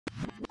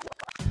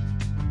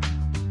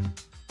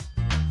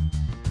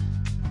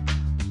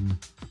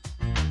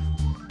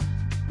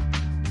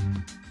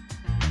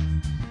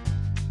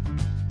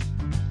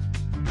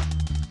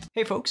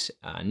Hey folks,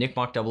 Nick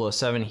Mock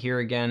 007 here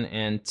again,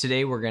 and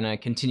today we're going to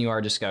continue our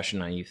discussion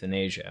on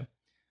euthanasia.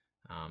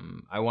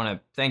 I want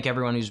to thank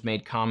everyone who's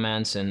made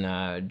comments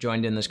and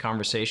joined in this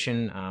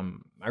conversation.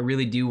 I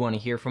really do want to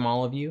hear from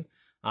all of you,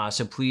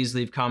 so please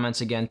leave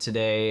comments again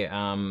today.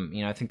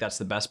 I think that's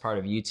the best part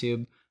of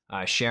YouTube,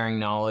 sharing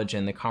knowledge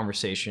and the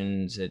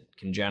conversations it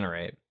can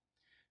generate.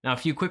 Now, a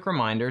few quick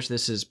reminders.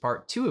 This is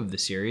part 2 of the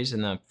series.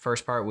 In the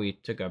first part, we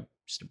took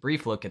just a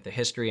brief look at the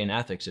history and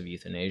ethics of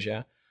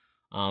euthanasia.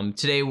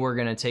 Today we're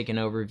going to take an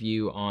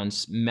overview on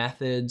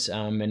methods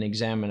and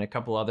examine a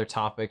couple other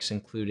topics,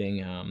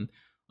 including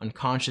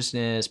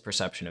unconsciousness,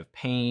 perception of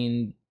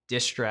pain,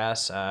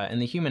 distress,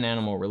 and the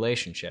human-animal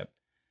relationship.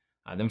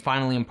 Then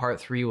finally, in part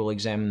 3, we'll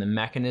examine the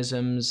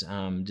mechanisms,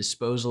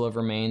 disposal of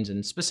remains,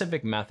 and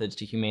specific methods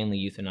to humanely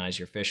euthanize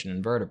your fish and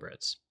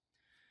invertebrates.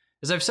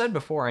 As I've said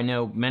before, I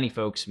know many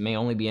folks may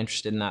only be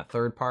interested in that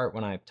third part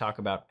when I talk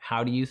about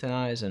how to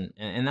euthanize,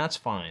 and that's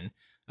fine.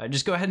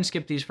 Just go ahead and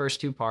skip these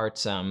first 2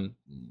 parts,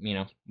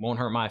 won't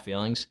hurt my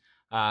feelings.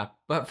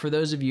 But for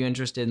those of you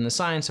interested in the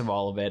science of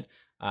all of it,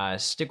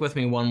 stick with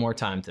me one more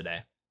time today.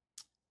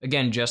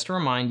 Again, just to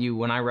remind you,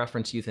 when I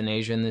reference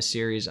euthanasia in this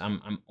series,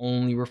 I'm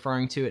only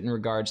referring to it in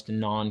regards to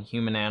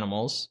non-human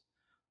animals.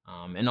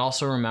 And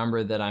also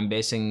remember that I'm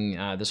basing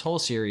this whole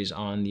series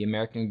on the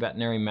American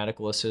Veterinary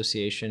Medical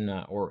Association,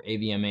 or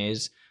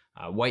AVMA's,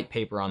 white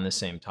paper on the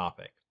same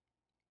topic.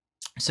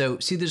 So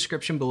see the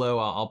description below.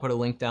 I'll put a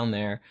link down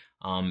there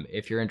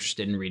if you're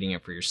interested in reading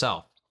it for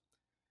yourself.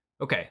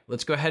 Okay,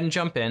 let's go ahead and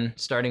jump in,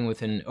 starting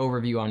with an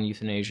overview on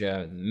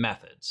euthanasia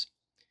methods.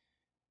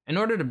 In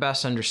order to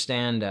best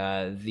understand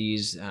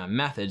these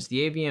methods,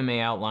 the AVMA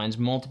outlines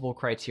multiple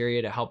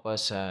criteria to help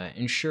us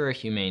ensure a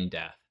humane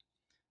death.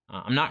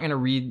 I'm not going to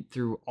read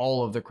through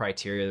all of the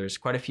criteria. There's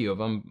quite a few of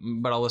them,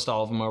 but I'll list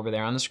all of them over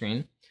there on the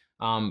screen.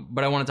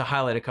 But I wanted to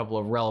highlight a couple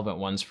of relevant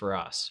ones for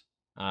us.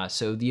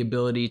 So the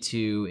ability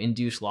to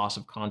induce loss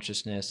of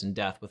consciousness and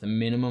death with a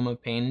minimum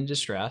of pain and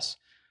distress,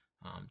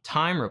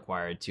 time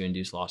required to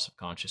induce loss of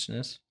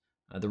consciousness,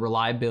 the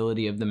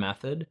reliability of the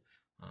method,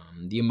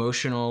 the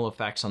emotional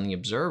effects on the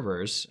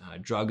observers,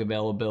 drug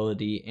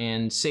availability,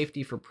 and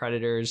safety for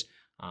predators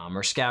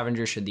or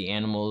scavengers should the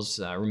animal's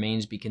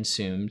remains be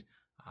consumed.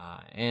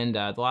 And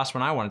the last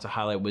one I wanted to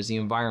highlight was the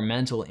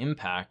environmental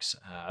impacts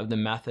of the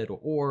method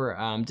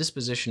or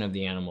disposition of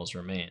the animal's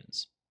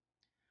remains.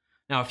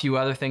 Now, a few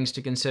other things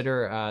to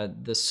consider.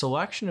 The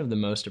selection of the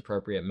most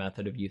appropriate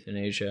method of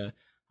euthanasia,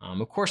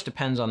 of course,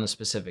 depends on the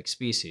specific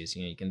species.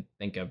 You can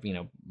think of,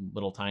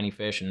 little tiny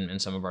fish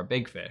and some of our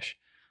big fish.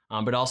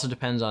 But also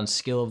depends on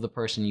skill of the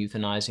person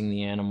euthanizing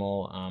the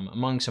animal,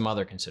 among some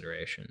other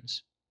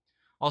considerations.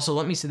 Also,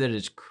 let me say that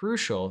it's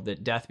crucial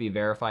that death be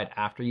verified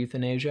after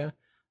euthanasia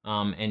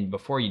and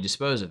before you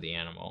dispose of the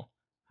animal.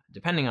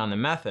 Depending on the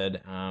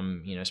method,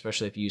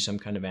 especially if you use some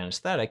kind of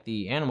anesthetic,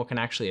 the animal can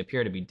actually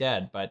appear to be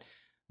dead, but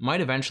might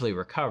eventually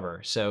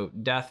recover, so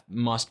death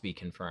must be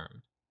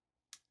confirmed.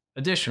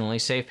 Additionally,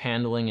 safe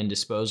handling and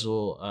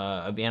disposal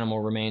of animal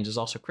remains is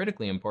also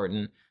critically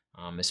important,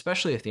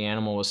 especially if the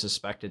animal was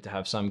suspected to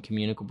have some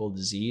communicable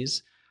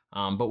disease,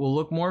 but we'll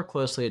look more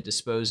closely at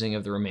disposing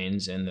of the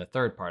remains in the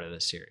third part of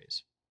this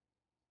series.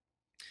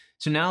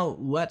 So now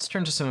let's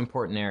turn to some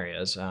important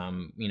areas.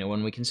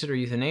 When we consider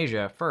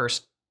euthanasia,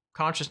 first,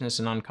 consciousness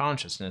and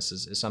unconsciousness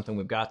is something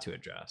we've got to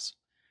address.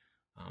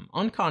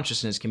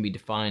 Unconsciousness can be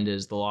defined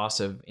as the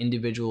loss of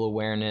individual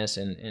awareness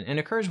and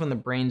occurs when the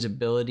brain's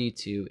ability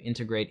to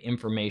integrate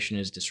information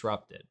is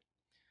disrupted.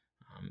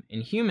 In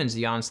humans,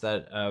 the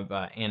onset of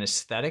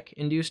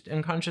anesthetic-induced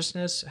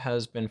unconsciousness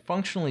has been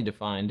functionally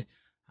defined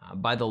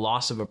by the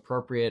loss of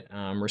appropriate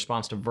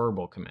response to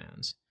verbal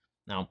commands.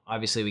 Now,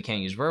 obviously, we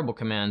can't use verbal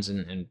commands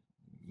in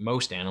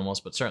most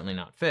animals, but certainly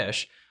not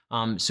fish.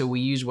 So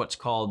we use what's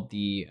called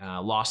the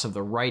loss of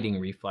the righting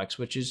reflex,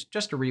 which is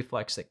just a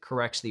reflex that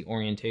corrects the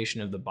orientation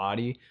of the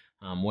body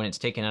when it's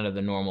taken out of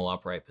the normal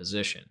upright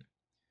position.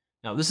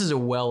 Now, this is a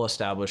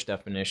well-established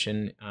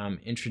definition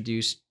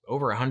introduced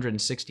over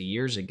 160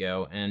 years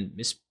ago and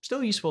is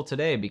still useful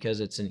today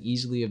because it's an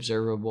easily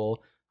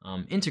observable,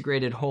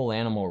 integrated whole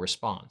animal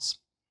response.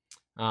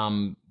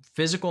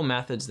 Physical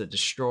methods that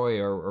destroy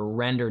or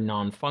render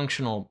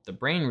non-functional the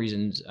brain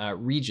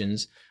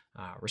regions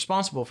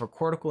responsible for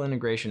cortical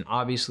integration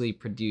obviously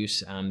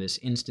produce this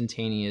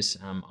instantaneous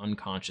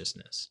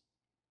unconsciousness.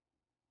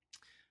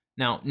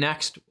 Now,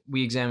 next,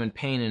 we examine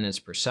pain and its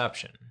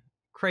perception.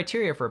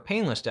 Criteria for a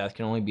painless death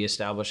can only be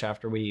established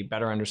after we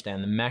better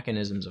understand the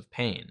mechanisms of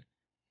pain.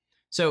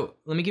 So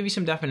let me give you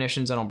some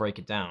definitions and I'll break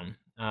it down.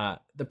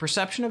 The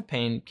perception of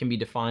pain can be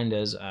defined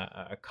as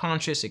a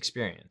conscious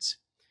experience.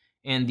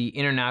 And the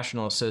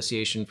International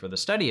Association for the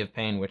Study of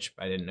Pain, which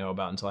I didn't know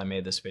about until I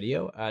made this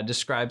video,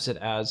 describes it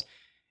as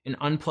an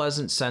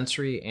unpleasant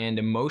sensory and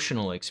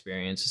emotional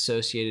experience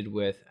associated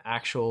with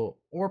actual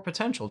or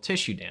potential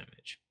tissue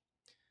damage.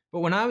 But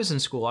when I was in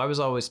school, I was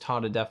always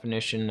taught a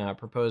definition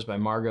proposed by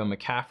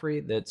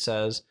McCaffery that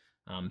says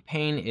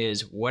pain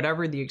is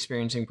whatever the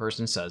experiencing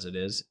person says it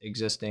is,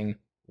 existing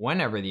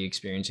whenever the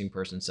experiencing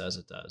person says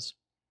it does.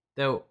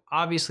 though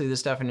obviously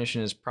this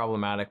definition is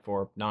problematic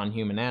for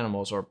non-human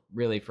animals, or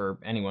really for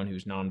anyone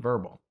who's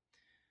nonverbal.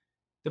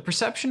 The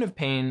perception of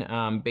pain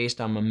based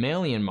on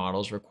mammalian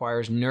models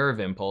requires nerve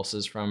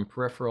impulses from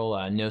peripheral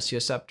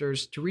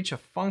nociceptors to reach a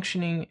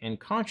functioning and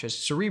conscious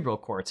cerebral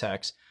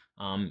cortex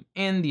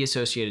and the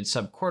associated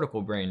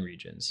subcortical brain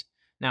regions.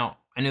 Now,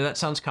 I know that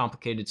sounds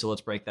complicated, so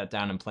let's break that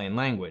down in plain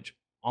language.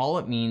 All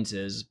it means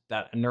is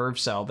that a nerve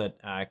cell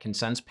that can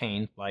sense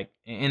pain, like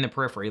in the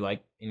periphery,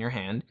 like in your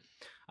hand,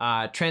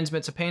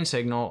 transmits a pain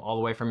signal all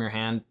the way from your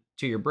hand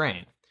to your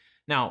brain.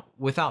 Now,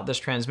 without this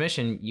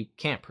transmission, you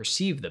can't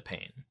perceive the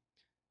pain.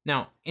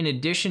 Now, in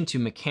addition to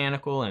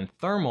mechanical and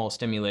thermal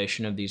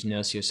stimulation of these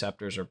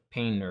nociceptors or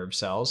pain nerve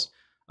cells,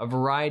 a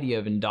variety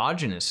of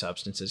endogenous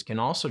substances can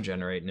also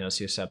generate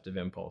nociceptive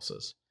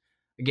impulses.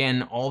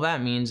 Again, all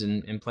that means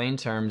in plain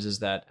terms is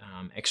that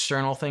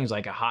external things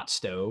like a hot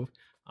stove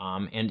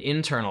and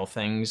internal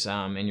things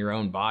in your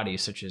own body,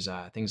 such as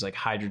things like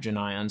hydrogen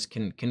ions,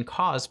 can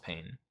cause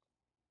pain.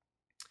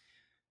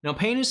 Now,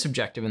 pain is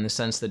subjective in the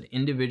sense that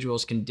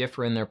individuals can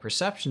differ in their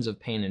perceptions of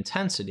pain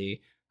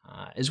intensity,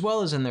 as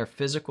well as in their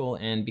physical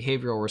and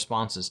behavioral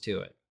responses to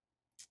it.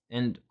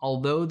 And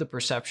although the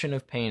perception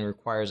of pain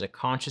requires a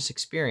conscious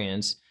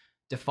experience,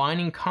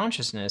 defining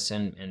consciousness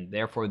and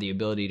therefore the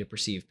ability to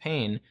perceive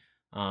pain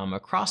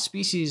across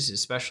species,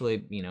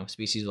 especially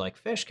species like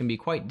fish, can be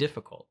quite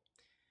difficult.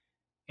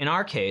 In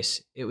our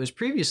case, it was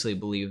previously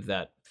believed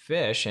that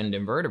fish and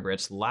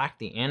invertebrates lack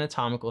the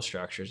anatomical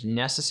structures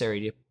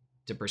necessary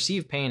to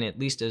perceive pain, at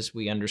least as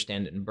we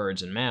understand it in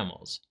birds and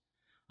mammals.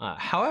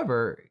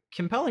 However,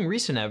 compelling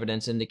recent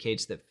evidence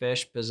indicates that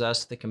fish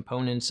possess the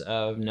components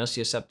of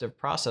nociceptive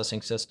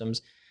processing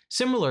systems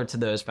similar to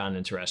those found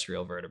in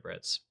terrestrial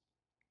vertebrates.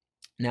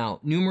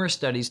 Now, numerous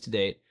studies to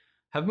date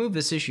have moved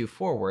this issue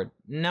forward.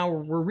 Now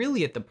we're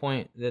really at the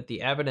point that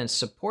the evidence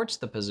supports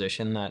the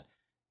position that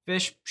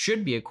fish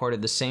should be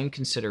accorded the same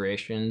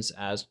considerations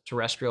as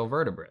terrestrial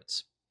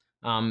vertebrates,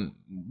 at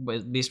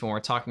least when we're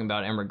talking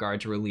about in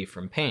regard to relief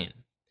from pain.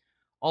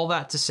 All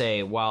that to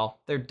say, while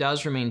there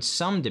does remain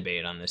some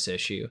debate on this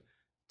issue,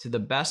 to the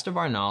best of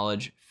our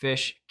knowledge,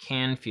 fish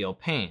can feel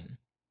pain,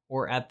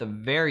 or at the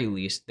very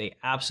least, they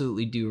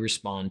absolutely do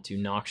respond to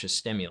noxious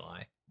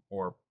stimuli,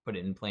 or put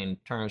it in plain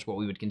terms, what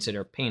we would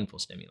consider painful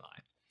stimuli.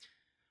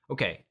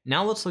 Okay,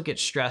 now let's look at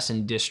stress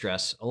and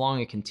distress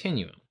along a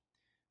continuum.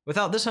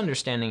 Without this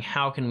understanding,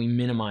 how can we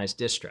minimize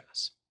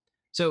distress?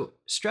 So,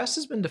 stress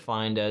has been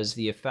defined as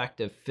the effect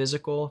of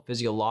physical,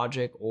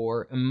 physiologic,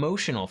 or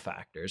emotional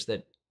factors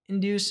that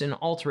induce an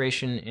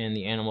alteration in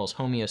the animal's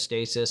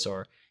homeostasis,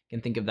 or you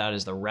can think of that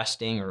as the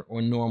resting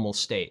or normal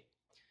state.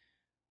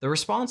 The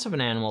response of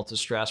an animal to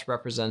stress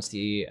represents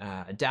the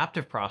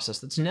adaptive process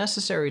that's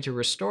necessary to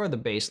restore the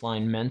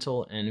baseline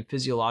mental and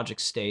physiologic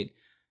state,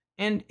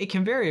 and it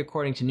can vary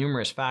according to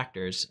numerous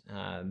factors.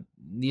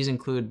 These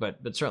include,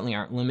 but certainly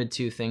aren't limited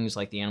to, things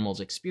like the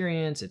animal's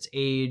experience, its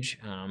age,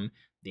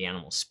 the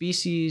animal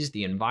species,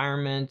 the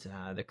environment,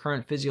 the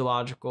current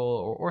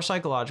physiological or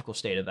psychological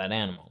state of that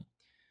animal.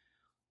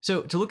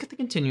 So to look at the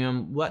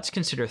continuum, let's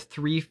consider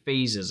three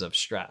phases of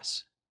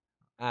stress.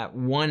 At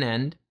one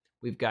end,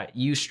 we've got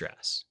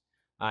eustress.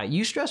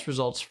 Eustress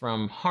results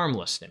from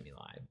harmless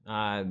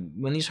stimuli.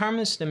 When these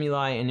harmless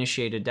stimuli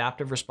initiate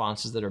adaptive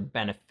responses that are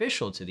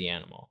beneficial to the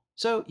animal.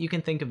 So you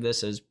can think of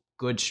this as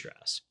good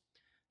stress.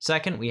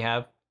 Second, we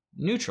have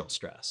neutral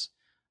stress.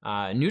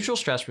 Neutral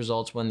stress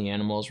results when the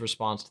animal's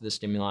response to the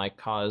stimuli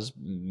cause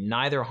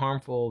neither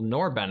harmful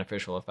nor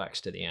beneficial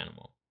effects to the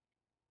animal.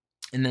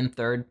 And then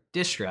third,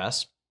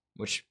 distress,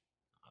 which,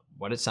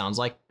 what it sounds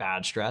like,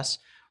 bad stress,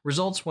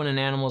 results when an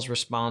animal's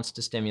response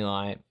to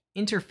stimuli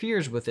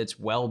interferes with its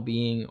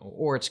well-being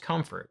or its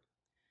comfort.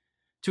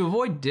 To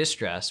avoid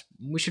distress,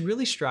 we should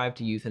really strive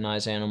to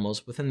euthanize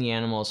animals within the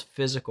animal's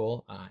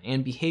physical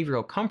and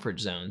behavioral comfort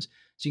zones.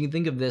 So you can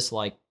think of this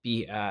like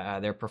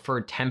their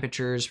preferred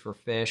temperatures for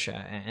fish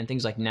and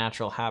things like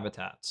natural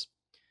habitats.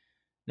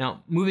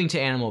 Now, moving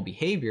to animal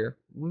behavior,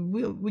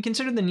 we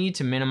consider the need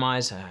to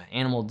minimize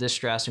animal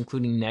distress,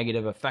 including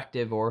negative,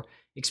 affective, or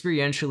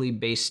experientially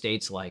based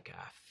states like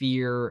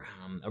fear,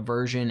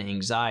 aversion,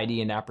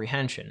 anxiety, and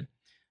apprehension.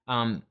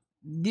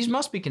 These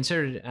must be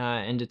considered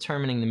in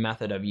determining the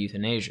method of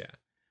euthanasia.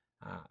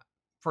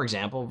 For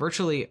example,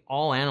 virtually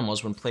all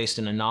animals, when placed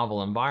in a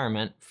novel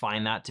environment,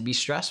 find that to be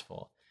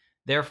stressful.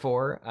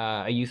 Therefore,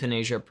 a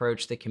euthanasia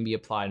approach that can be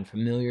applied in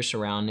familiar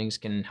surroundings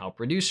can help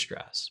reduce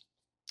stress.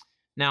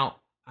 Now,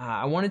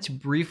 I wanted to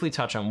briefly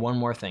touch on one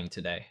more thing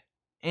today.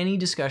 Any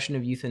discussion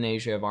of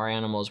euthanasia of our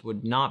animals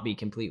would not be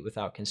complete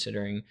without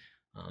considering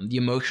the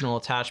emotional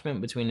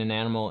attachment between an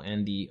animal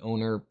and the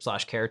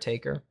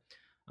owner/caretaker.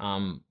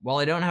 While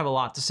I don't have a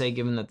lot to say,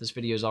 given that this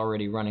video is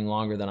already running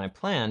longer than I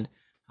planned,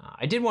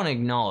 I did want to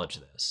acknowledge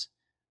this.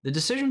 The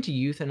decision to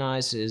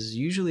euthanize is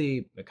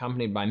usually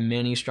accompanied by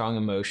many strong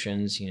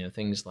emotions,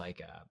 things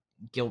like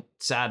guilt,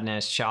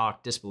 sadness,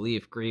 shock,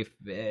 disbelief, grief,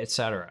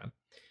 etc.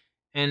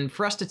 And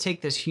for us to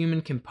take this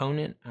human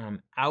component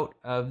out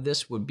of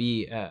this would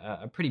be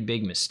a pretty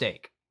big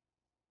mistake.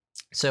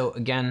 So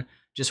again,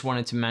 just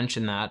wanted to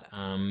mention that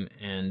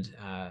and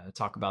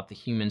talk about the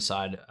human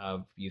side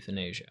of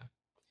euthanasia.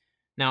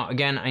 Now,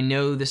 again, I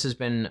know this has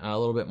been a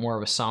little bit more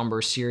of a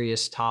somber,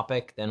 serious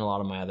topic than a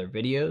lot of my other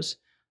videos.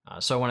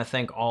 So I want to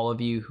thank all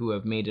of you who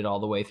have made it all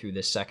the way through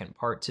this second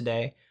part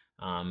today.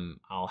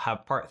 I'll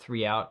have part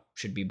 3 out,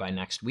 should be by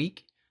next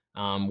week,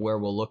 where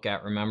we'll look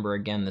at, remember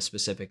again, the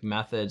specific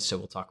methods. So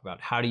we'll talk about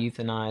how to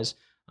euthanize,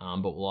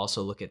 but we'll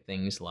also look at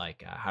things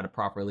like how to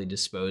properly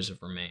dispose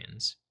of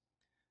remains.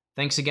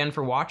 Thanks again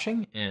for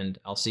watching, and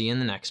I'll see you in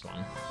the next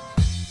one.